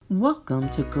Welcome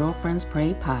to Girlfriends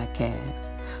Pray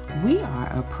Podcast. We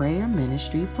are a prayer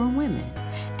ministry for women,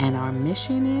 and our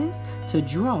mission is to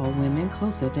draw women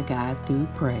closer to God through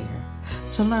prayer.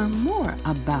 To learn more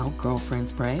about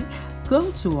Girlfriends Pray,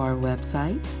 go to our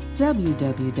website,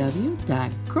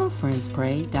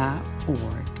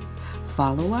 www.girlfriendspray.org.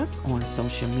 Follow us on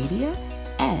social media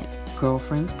at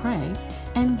Girlfriends Pray,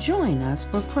 and join us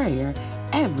for prayer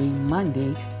every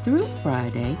Monday through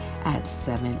Friday at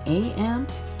 7 a.m.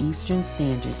 Eastern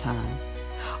Standard Time.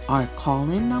 Our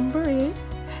call-in number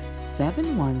is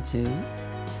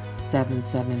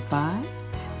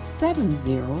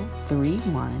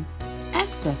 712-775-7031,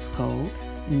 access code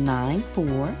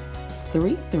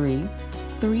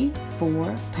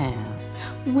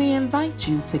 943334#. We invite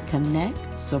you to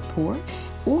connect, support,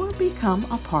 or become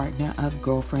a partner of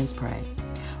Girlfriends Pray.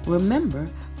 Remember,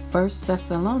 1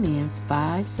 Thessalonians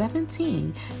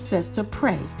 5:17 says to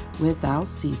pray without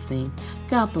ceasing.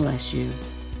 God bless you.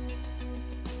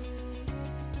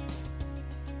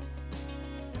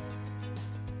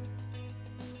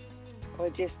 Well,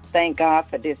 just thank God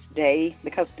for this day,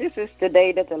 because this is the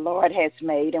day that the Lord has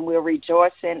made, and we're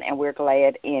rejoicing and we're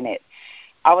glad in it.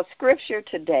 Our scripture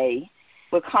today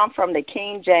will come from the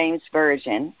King James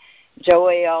Version,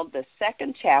 Joel, the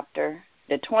 2nd chapter,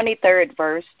 the 23rd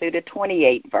verse through the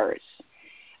 28th verse.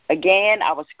 Again,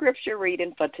 our scripture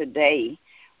reading for today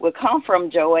will come from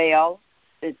Joel,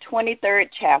 the 23rd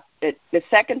chapter, the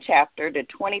 2nd chapter, the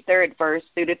 23rd verse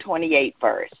through the 28th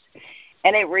verse.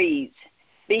 And it reads,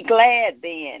 "Be glad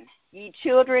then, ye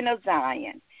children of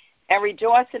Zion, and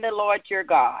rejoice in the Lord your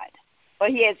God, for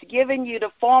he has given you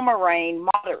the former rain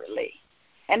moderately,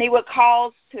 and he will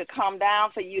cause to come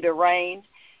down for you the rain,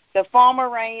 the former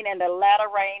rain and the latter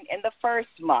rain in the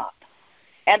first month.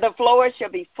 And the floor shall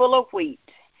be full of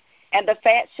wheat, and the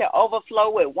fat shall overflow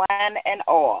with wine and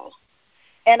oil.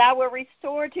 And I will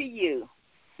restore to you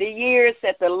the years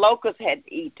that the locust had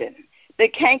eaten, the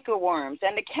cankerworms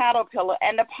and the caterpillar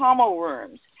and the pommel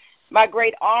worms, my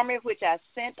great army which I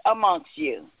sent amongst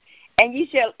you. And ye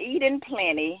shall eat in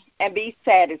plenty and be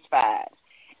satisfied,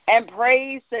 and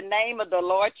praise the name of the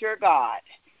Lord your God,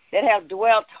 that have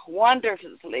dwelt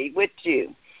wondrously with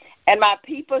you. And my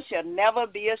people shall never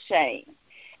be ashamed.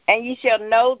 And ye shall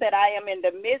know that I am in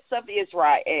the midst of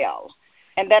Israel,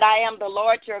 and that I am the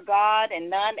Lord your God and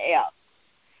none else.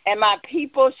 And my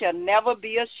people shall never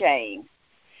be ashamed.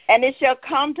 And it shall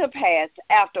come to pass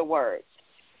afterwards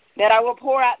that I will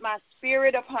pour out my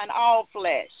spirit upon all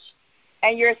flesh,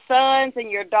 and your sons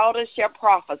and your daughters shall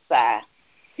prophesy.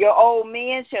 Your old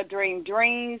men shall dream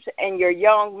dreams, and your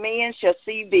young men shall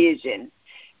see vision."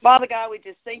 Father God, we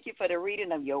just thank you for the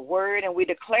reading of your word, and we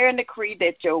declare and decree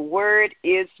that your word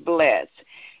is blessed.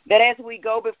 That as we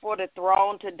go before the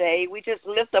throne today, we just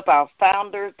lift up our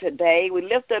founder today. We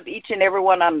lift up each and every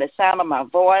one on the sound of my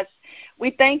voice.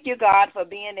 We thank you, God, for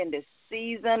being in this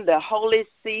season, the holy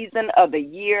season of the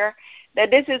year,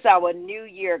 that this is our new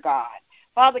year, God.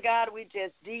 Father God, we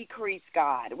just decrease,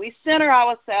 God. We center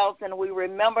ourselves, and we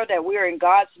remember that we are in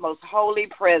God's most holy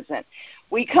presence.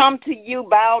 We come to you,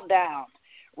 bow down.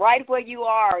 Right where you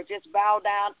are, just bow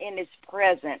down in his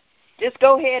presence. Just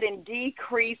go ahead and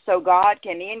decrease so God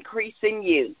can increase in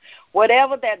you.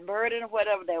 Whatever that burden,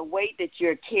 whatever that weight that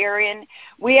you're carrying,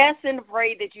 we ask and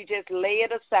pray that you just lay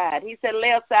it aside. He said,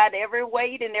 lay aside every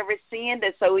weight and every sin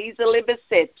that so easily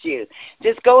besets you.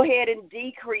 Just go ahead and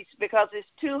decrease, because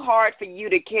it's too hard for you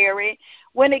to carry.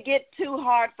 When it gets too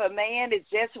hard for man, it's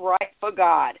just right for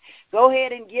God. Go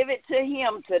ahead and give it to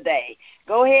him today.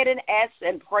 Go ahead and ask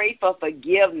and pray for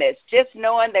forgiveness, just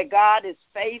knowing that God is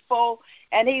faithful,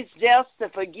 and he's just to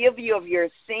forgive you of your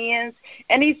sins.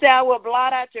 And he said, I will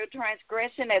blot out your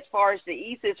transgression as far as the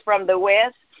east is from the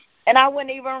west, and I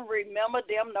wouldn't even remember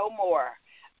them no more.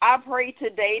 I pray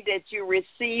today that you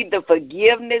receive the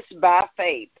forgiveness by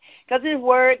faith, because his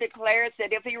word declares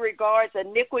that if he regards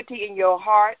iniquity in your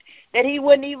heart, that he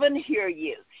wouldn't even hear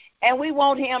you. And we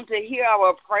want him to hear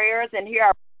our prayers and hear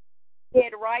our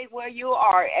head right where you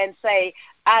are and say,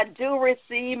 I do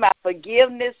receive my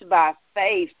forgiveness by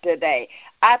faith today.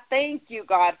 I thank you,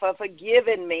 God, for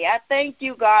forgiving me. I thank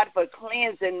you, God, for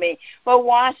cleansing me, for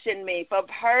washing me, for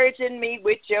purging me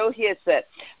with your hyssop.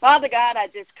 Father God, I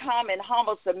just come in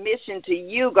humble submission to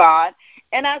you, God.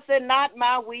 And I said, not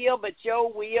my will, but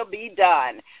your will be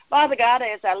done. Father God,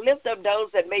 as I lift up those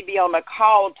that may be on the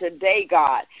call today,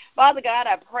 God, Father God,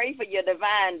 I pray for your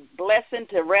divine blessing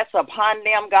to rest upon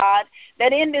them, God,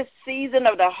 that in this season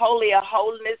of the Holy of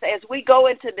Holiness, as we go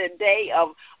into the day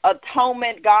of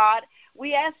atonement, God,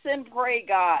 we ask and pray,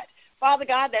 God, Father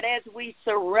God, that as we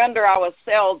surrender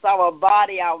ourselves, our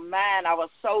body, our mind, our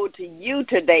soul to you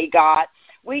today, God,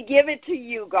 We give it to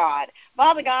you, God.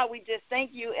 Father God, we just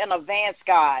thank you in advance,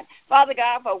 God. Father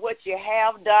God, for what you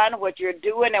have done, what you're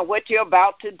doing, and what you're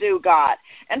about to do, God.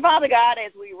 And Father God,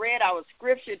 as we read our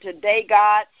scripture today,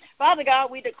 God, Father God,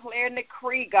 we declare and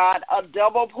decree, God, a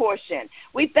double portion.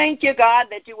 We thank you, God,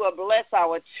 that you will bless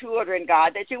our children,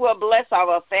 God, that you will bless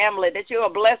our family, that you will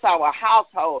bless our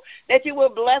household, that you will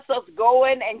bless us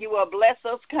going and you will bless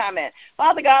us coming.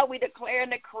 Father God, we declare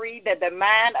and decree that the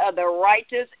mind of the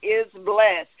righteous is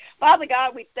blessed. Father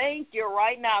God, we thank you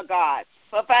right now, God,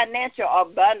 for financial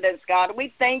abundance, God.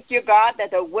 We thank you, God,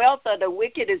 that the wealth of the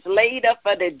wicked is laid up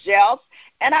for the just.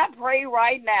 And I pray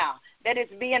right now that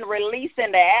it's being released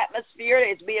in the atmosphere.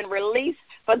 It's being released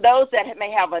for those that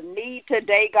may have a need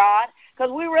today, God,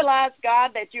 because we realize,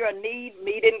 God, that you're a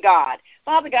need-meeting God.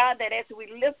 Father God, that as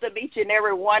we lift up each and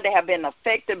every one that have been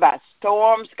affected by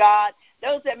storms, God,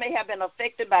 those that may have been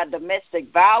affected by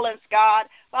domestic violence, God.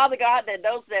 Father God, that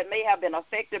those that may have been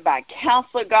affected by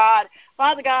cancer, God.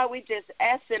 Father God, we just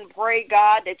ask and pray,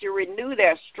 God, that you renew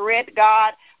their strength,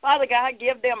 God. Father God,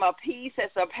 give them a peace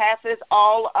that surpasses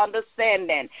all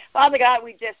understanding. Father God,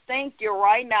 we just thank you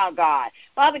right now, God.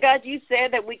 Father God, you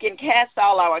said that we can cast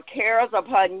all our cares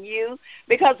upon you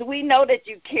because we know that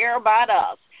you care about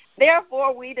us.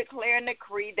 Therefore, we declare and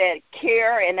decree that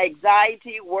care and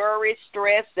anxiety, worry,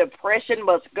 stress, depression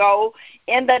must go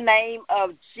in the name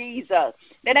of Jesus.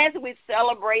 Then as we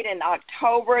celebrate in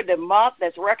October, the month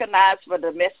that's recognized for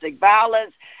domestic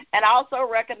violence and also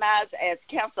recognized as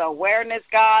Cancer Awareness,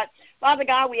 God, Father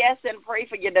God, we ask and pray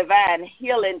for your divine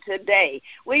healing today.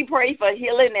 We pray for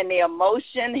healing in the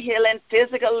emotion, healing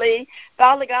physically.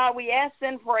 Father God, we ask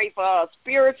and pray for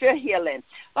spiritual healing.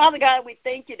 Father God, we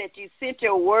thank you that you sent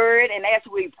your word, and as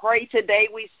we pray today,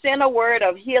 we send a word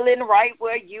of healing right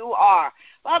where you are.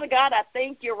 Father God, I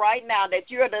thank you right now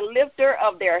that you're the lifter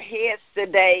of their heads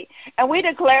today. And we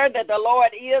declare that the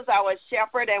Lord is our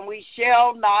shepherd and we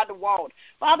shall not want.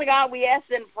 Father God, we ask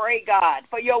and pray, God,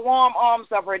 for your warm arms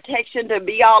of protection to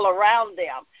be all around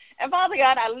them. And Father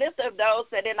God, I lift up those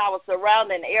that in our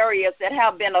surrounding areas that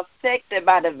have been affected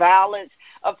by the violence,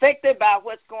 affected by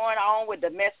what's going on with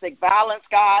domestic violence,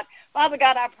 God. Father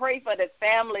God, I pray for the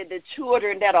family, the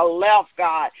children that are left,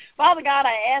 God. Father God,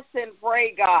 I ask and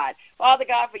pray, God. Father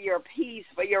God, for your peace,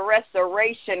 for your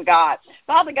restoration, God.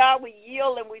 Father God, we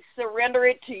yield and we surrender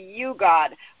it to you,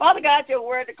 God. Father God, your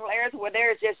word declares where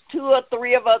there is just 2 or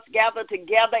 3 of us gathered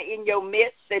together in your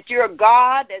midst, that you're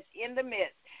God that's in the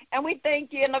midst. And we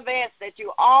thank you in advance that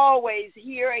you always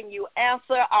hear and you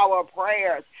answer our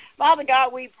prayers. Father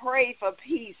God, we pray for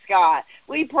peace, God.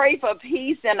 We pray for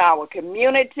peace in our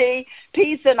community,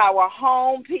 peace in our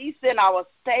home, peace in our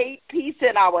state, peace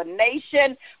in our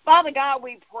nation. Father God,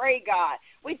 we pray, God.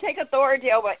 We take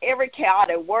authority over every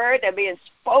chaotic word that being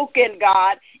spoken,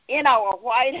 God, in our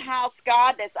White House,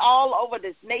 God, that's all over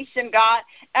this nation, God.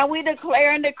 And we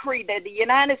declare and decree that the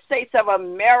United States of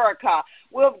America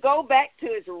will go back to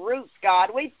its roots,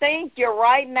 God. We thank you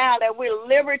right now that we're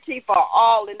liberty for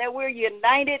all and that we're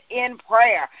united in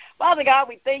prayer. Father God,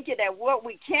 we thank you that what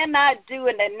we cannot do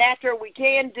in the natural, we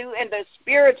can do in the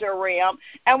spiritual realm,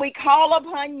 and we call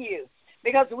upon you.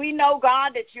 Because we know,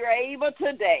 God, that you're able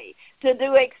today to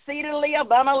do exceedingly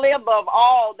abundantly above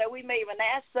all that we may even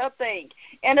ask or think.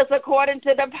 And it's according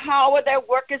to the power that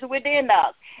worketh within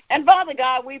us. And, Father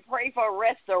God, we pray for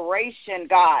restoration,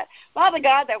 God. Father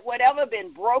God, that whatever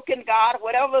been broken, God,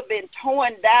 whatever been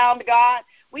torn down, God,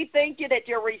 we thank you that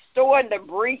you're restoring the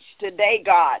breach today,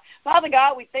 God. Father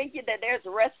God, we thank you that there's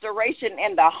restoration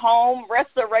in the home,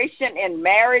 restoration in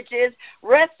marriages,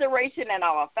 restoration in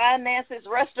our finances,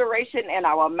 restoration in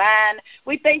our mind.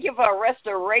 We thank you for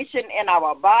restoration in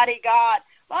our body, God.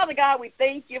 Father God, we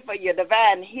thank you for your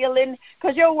divine healing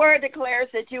because your word declares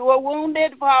that you were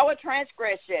wounded for our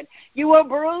transgression. You were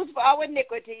bruised for our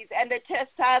iniquities, and the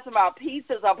chastisement of our peace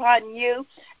is upon you.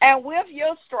 And with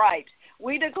your stripes,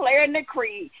 we declare and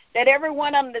decree that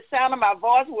everyone under the sound of my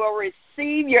voice will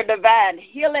receive your divine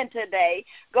healing today.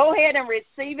 Go ahead and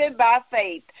receive it by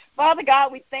faith. Father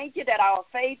God, we thank you that our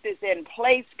faith is in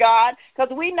place, God,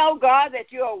 because we know, God,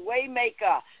 that you're a way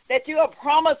maker, that you're a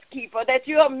promise keeper, that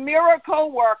you're a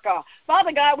miracle worker.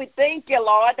 Father God, we thank you,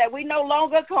 Lord, that we no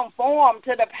longer conform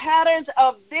to the patterns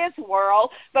of this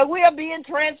world, but we are being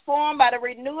transformed by the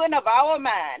renewing of our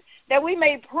mind, that we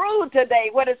may prove today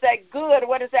what is that good,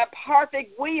 what is that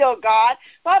perfect will, God.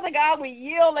 Father God, we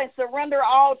yield and surrender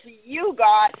all to you you,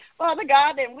 God. Father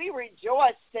God, and we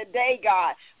rejoice today,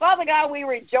 God. Father God, we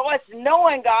rejoice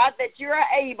knowing, God, that you are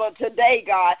able today,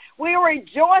 God. We're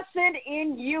rejoicing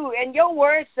in you, and your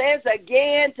word says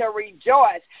again to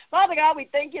rejoice. Father God, we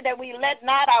thank you that we let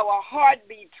not our heart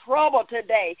be troubled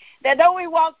today, that though we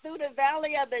walk through the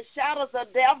valley of the shadows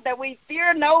of death, that we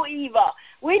fear no evil.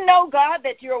 We know, God,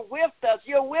 that you're with us.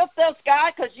 You're with us,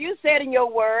 God, because you said in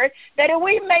your word that if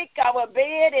we make our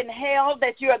bed in hell,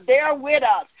 that you're there with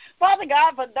us. Father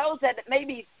God, for those that may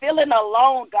be feeling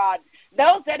alone, God,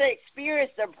 those that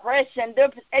experience depression,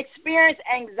 experience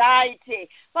anxiety,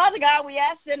 Father God, we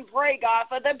ask and pray, God,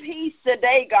 for the peace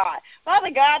today, God. Father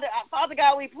God,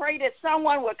 we pray that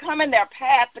someone will come in their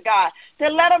path, God, to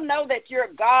let them know that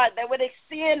you're God, that would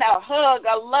extend a hug,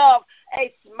 a love,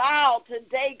 a smile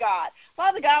today, God.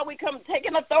 Father God, we come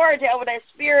taking authority over that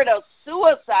spirit of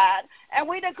suicide, and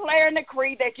we declare and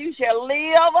decree that you shall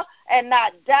live and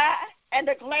not die, and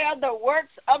declare the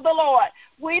works of the Lord.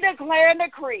 We declare and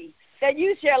decree that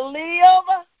you shall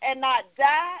live and not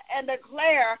die, and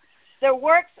declare the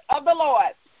works of the Lord.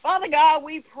 Father God,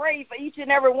 we pray for each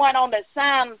and every one on the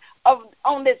sound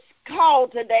on this call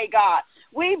today, God.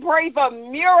 We pray for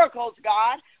miracles,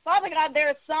 God. Father God, there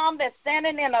are some that's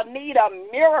standing in a need of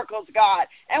miracles, God.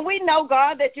 And we know,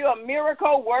 God, that you're a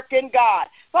miracle-working God.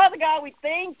 Father God, we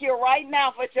thank you right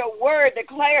now for your word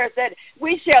declares that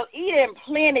we shall eat in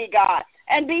plenty, God,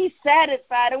 and be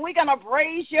satisfied. And we're going to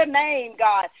praise your name,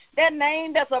 God, that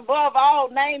name that's above all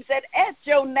names, that at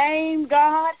your name,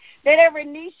 God, that every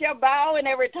knee shall bow and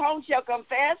every tongue shall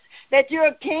confess that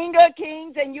you're King of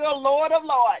kings and you're Lord of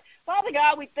lords. Father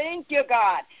God, we thank you,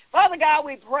 God. Father God,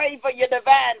 we pray for your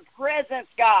divine presence,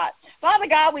 God. Father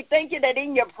God, we thank you that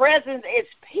in your presence is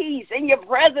peace, in your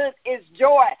presence is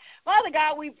joy. Father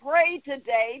God, we pray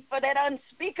today for that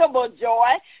unspeakable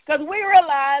joy, because we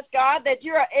realize, God, that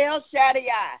you're El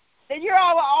Shaddai, that you're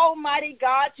our almighty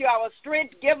God, you're our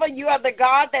strength giver, you are the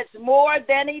God that's more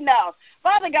than enough.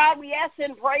 Father God, we ask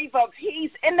and pray for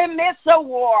peace in the midst of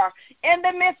war, in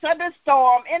the midst of the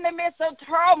storm, in the midst of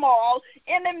turmoil,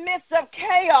 in the midst of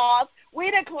chaos. We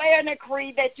declare and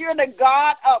decree that you're the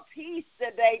God of peace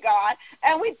today, God.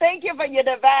 And we thank you for your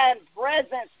divine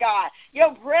presence, God.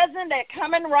 Your presence that's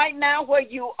coming right now where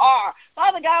you are.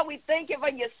 Father God, we thank you for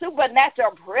your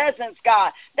supernatural presence,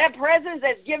 God. That presence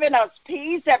that's giving us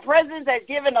peace, that presence that's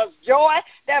giving us joy,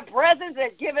 that presence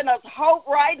that's giving us hope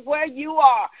right where you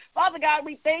are. Father God,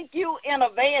 we thank you in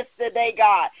advance today,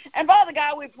 God. And Father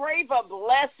God, we pray for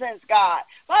blessings, God.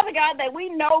 Father God, that we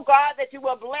know, God, that you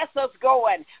will bless us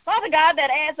going. Father God,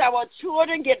 that as our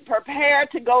children get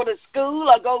prepared to go to school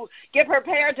or get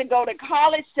prepared to go to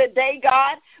college today,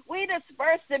 God, we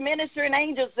disperse the ministering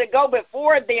angels to go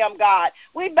before them, God.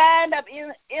 We bind up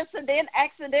incident,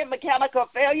 accident, mechanical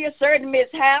failure, certain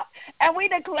mishap, and we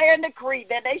declare and decree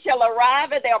that they shall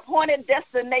arrive at their appointed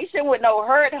destination with no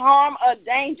hurt, harm, or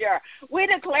danger. We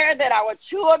declare that our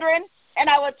children and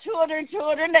our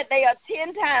children, that they are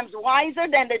 10 times wiser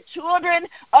than the children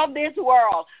of this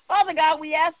world. Father God,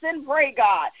 we ask and pray,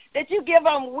 God, that you give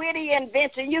them witty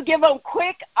invention. You give them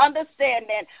quick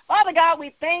understanding. Father God,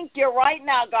 we thank you right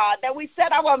now, God, that we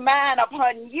set our mind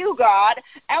upon you, God,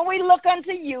 and we look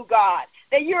unto you, God,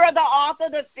 that you are the author,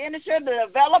 the finisher, the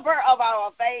developer of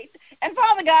our faith. And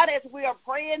Father God, as we are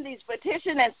praying these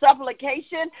petitions and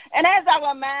supplication, and as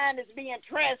our mind is being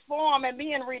transformed and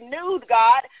being renewed,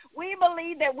 God, we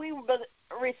believe that we will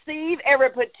receive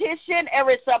every petition,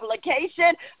 every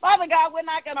supplication. Father God, we're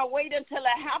not going to wait until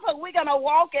it happens. We're going to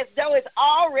walk as though it's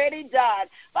already done.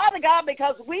 Father God,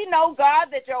 because we know, God,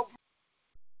 that your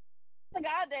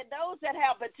God, that those that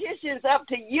have petitions up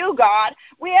to you, God,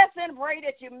 we ask and pray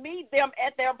that you meet them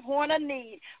at their point of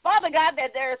need. Father God,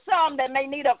 that there are some that may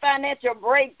need a financial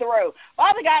breakthrough.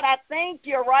 Father God, I thank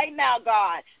you right now,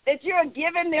 God, that you're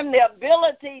giving them the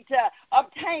ability to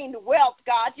obtain wealth,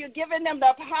 God. You're giving them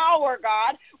the power,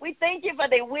 God. We thank you for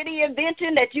the witty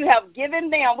invention that you have given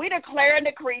them. We declare and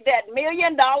decree that $1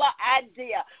 million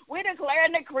idea. We declare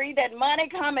and decree that money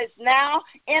comes now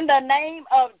in the name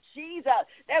of Jesus,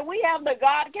 that we have the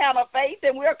God kind of faith,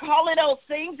 and we're calling those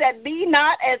things that be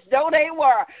not as though they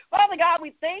were. Father God,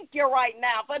 we thank you right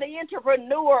now for the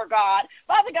entrepreneur, God.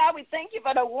 Father God, we thank you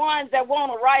for the ones that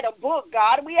want to write a book,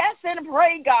 God. We ask and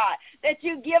pray, God, that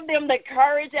you give them the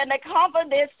courage and the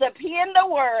confidence to pen the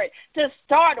word, to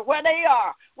start where they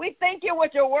are. We thank you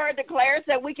what your word declares,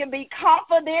 that we can be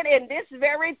confident in this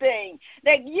very thing,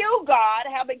 that you, God,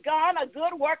 have begun a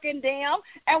good work in them,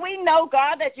 and we know,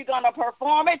 God, that you're going to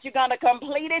perform it, you're going to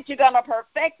complete it, you're going going to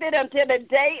perfect it until the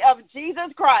day of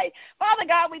Jesus Christ. Father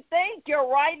God, we thank you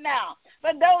right now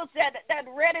for those that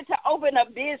are ready to open a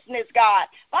business, God.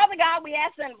 Father God, we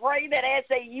ask and pray that as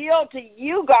they yield to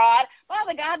you, God,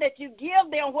 Father God, that you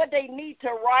give them what they need to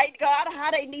write, God,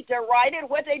 how they need to write it,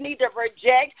 what they need to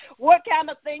project, what kind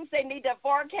of things they need to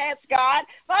forecast, God.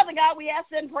 Father God, we ask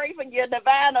and pray for your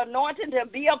divine anointing to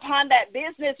be upon that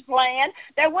business plan,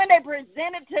 that when they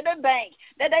present it to the bank,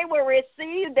 that they will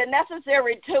receive the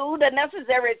necessary tool, the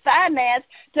necessary finance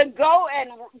to go and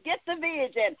get the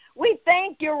vision. We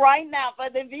thank you right now for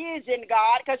the vision,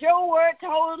 God, because your word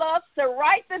told us to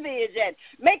write the vision,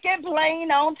 make it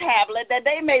plain on tablet, that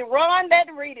they may run that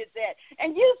readeth it.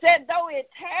 And you said, though it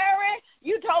tarry,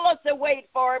 you told us to wait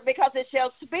for it, because it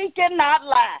shall speak and not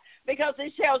lie, because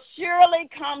it shall surely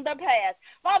come to pass.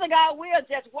 Father God, we are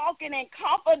just walking in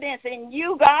confidence in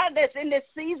you, God, that's in this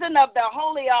season of the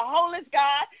Holy of Holies,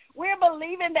 God. We're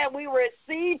believing that we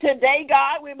receive today,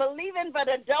 God. We're believing for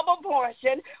the double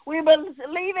portion. We're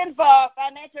believing for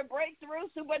financial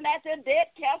breakthrough, supernatural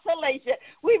debt cancellation.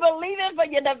 We're believing for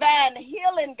your divine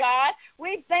healing, God.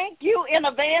 We thank you in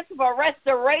advance for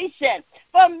restoration,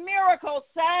 for miracles,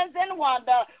 signs, and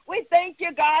wonder. We thank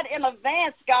you, God, in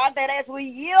advance, God, that as we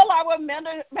yield our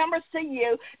members to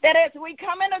you, that as we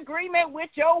come in agreement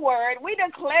with your word, we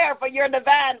declare for your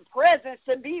divine presence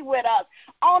to be with us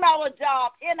on our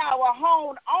job, in our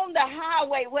home, on the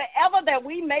highway, wherever that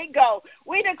we may go.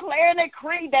 We declare and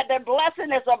decree that the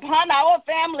blessing is upon our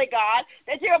family, God,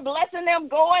 that you're blessing them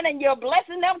going and you're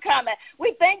blessing them coming.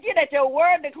 We thank you that your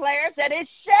word declares that it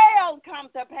shall come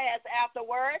to pass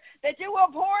afterward, that you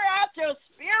will pour out your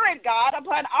spirit, God,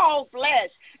 upon all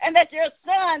flesh, and that your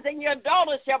sons and your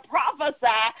daughters shall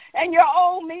prophesy, and your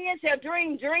old men shall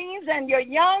dream dreams, and your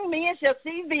young men shall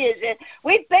see vision.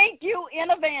 We thank you in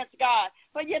advance, God,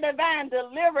 for your divine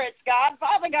deliverance, God.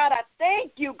 Father God, I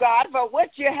thank you, God, for what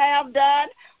you have done,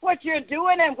 what you're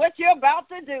doing, and what you're about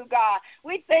to do, God.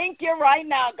 We thank you right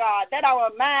now, God, that our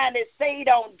mind is stayed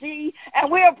on thee,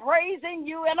 and we're praising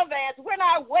you in advance. We're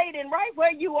not waiting right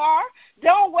where you are.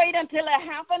 Don't wait until it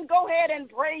happens. Go ahead and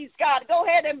praise God. Go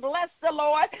ahead and bless the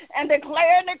Lord and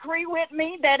declare and decree with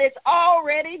me that it's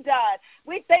already done.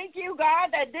 We thank you, God,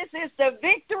 that this is the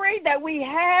victory that we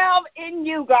have in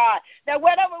you, God, that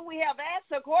whatever we have asked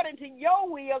according to your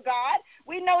will, God,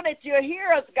 we know that you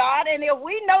hear us, God, and if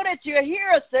we know that you hear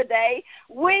us today,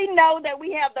 we know that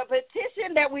we have the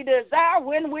petition that we desire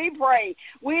when we pray.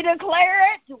 We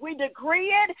declare it, we decree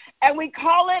it, and we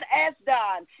call it as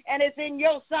done. And it's in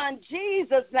your Son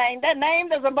Jesus' name, that name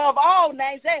that's above all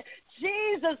names, that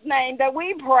Jesus' name, that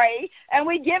we pray, and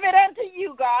we give it unto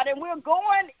you, God, and we're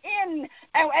going in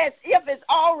as if it's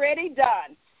already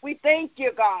done. We thank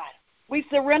you, God. We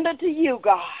surrender to you,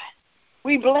 God.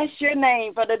 We bless your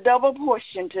name for the double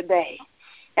portion today.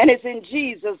 And it's in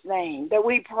Jesus' name that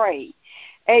we pray.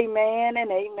 Amen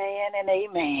and amen and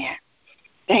amen.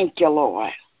 Thank you,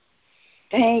 Lord.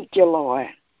 Thank you, Lord.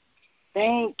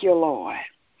 Thank you, Lord.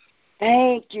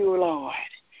 Thank you, Lord,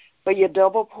 for your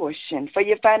double portion, for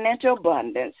your financial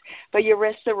abundance, for your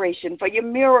restoration, for your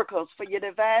miracles, for your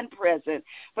divine presence,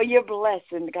 for your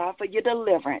blessing, God, for your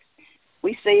deliverance.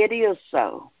 We say it is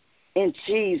so. In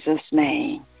Jesus'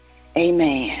 name.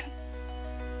 Amen.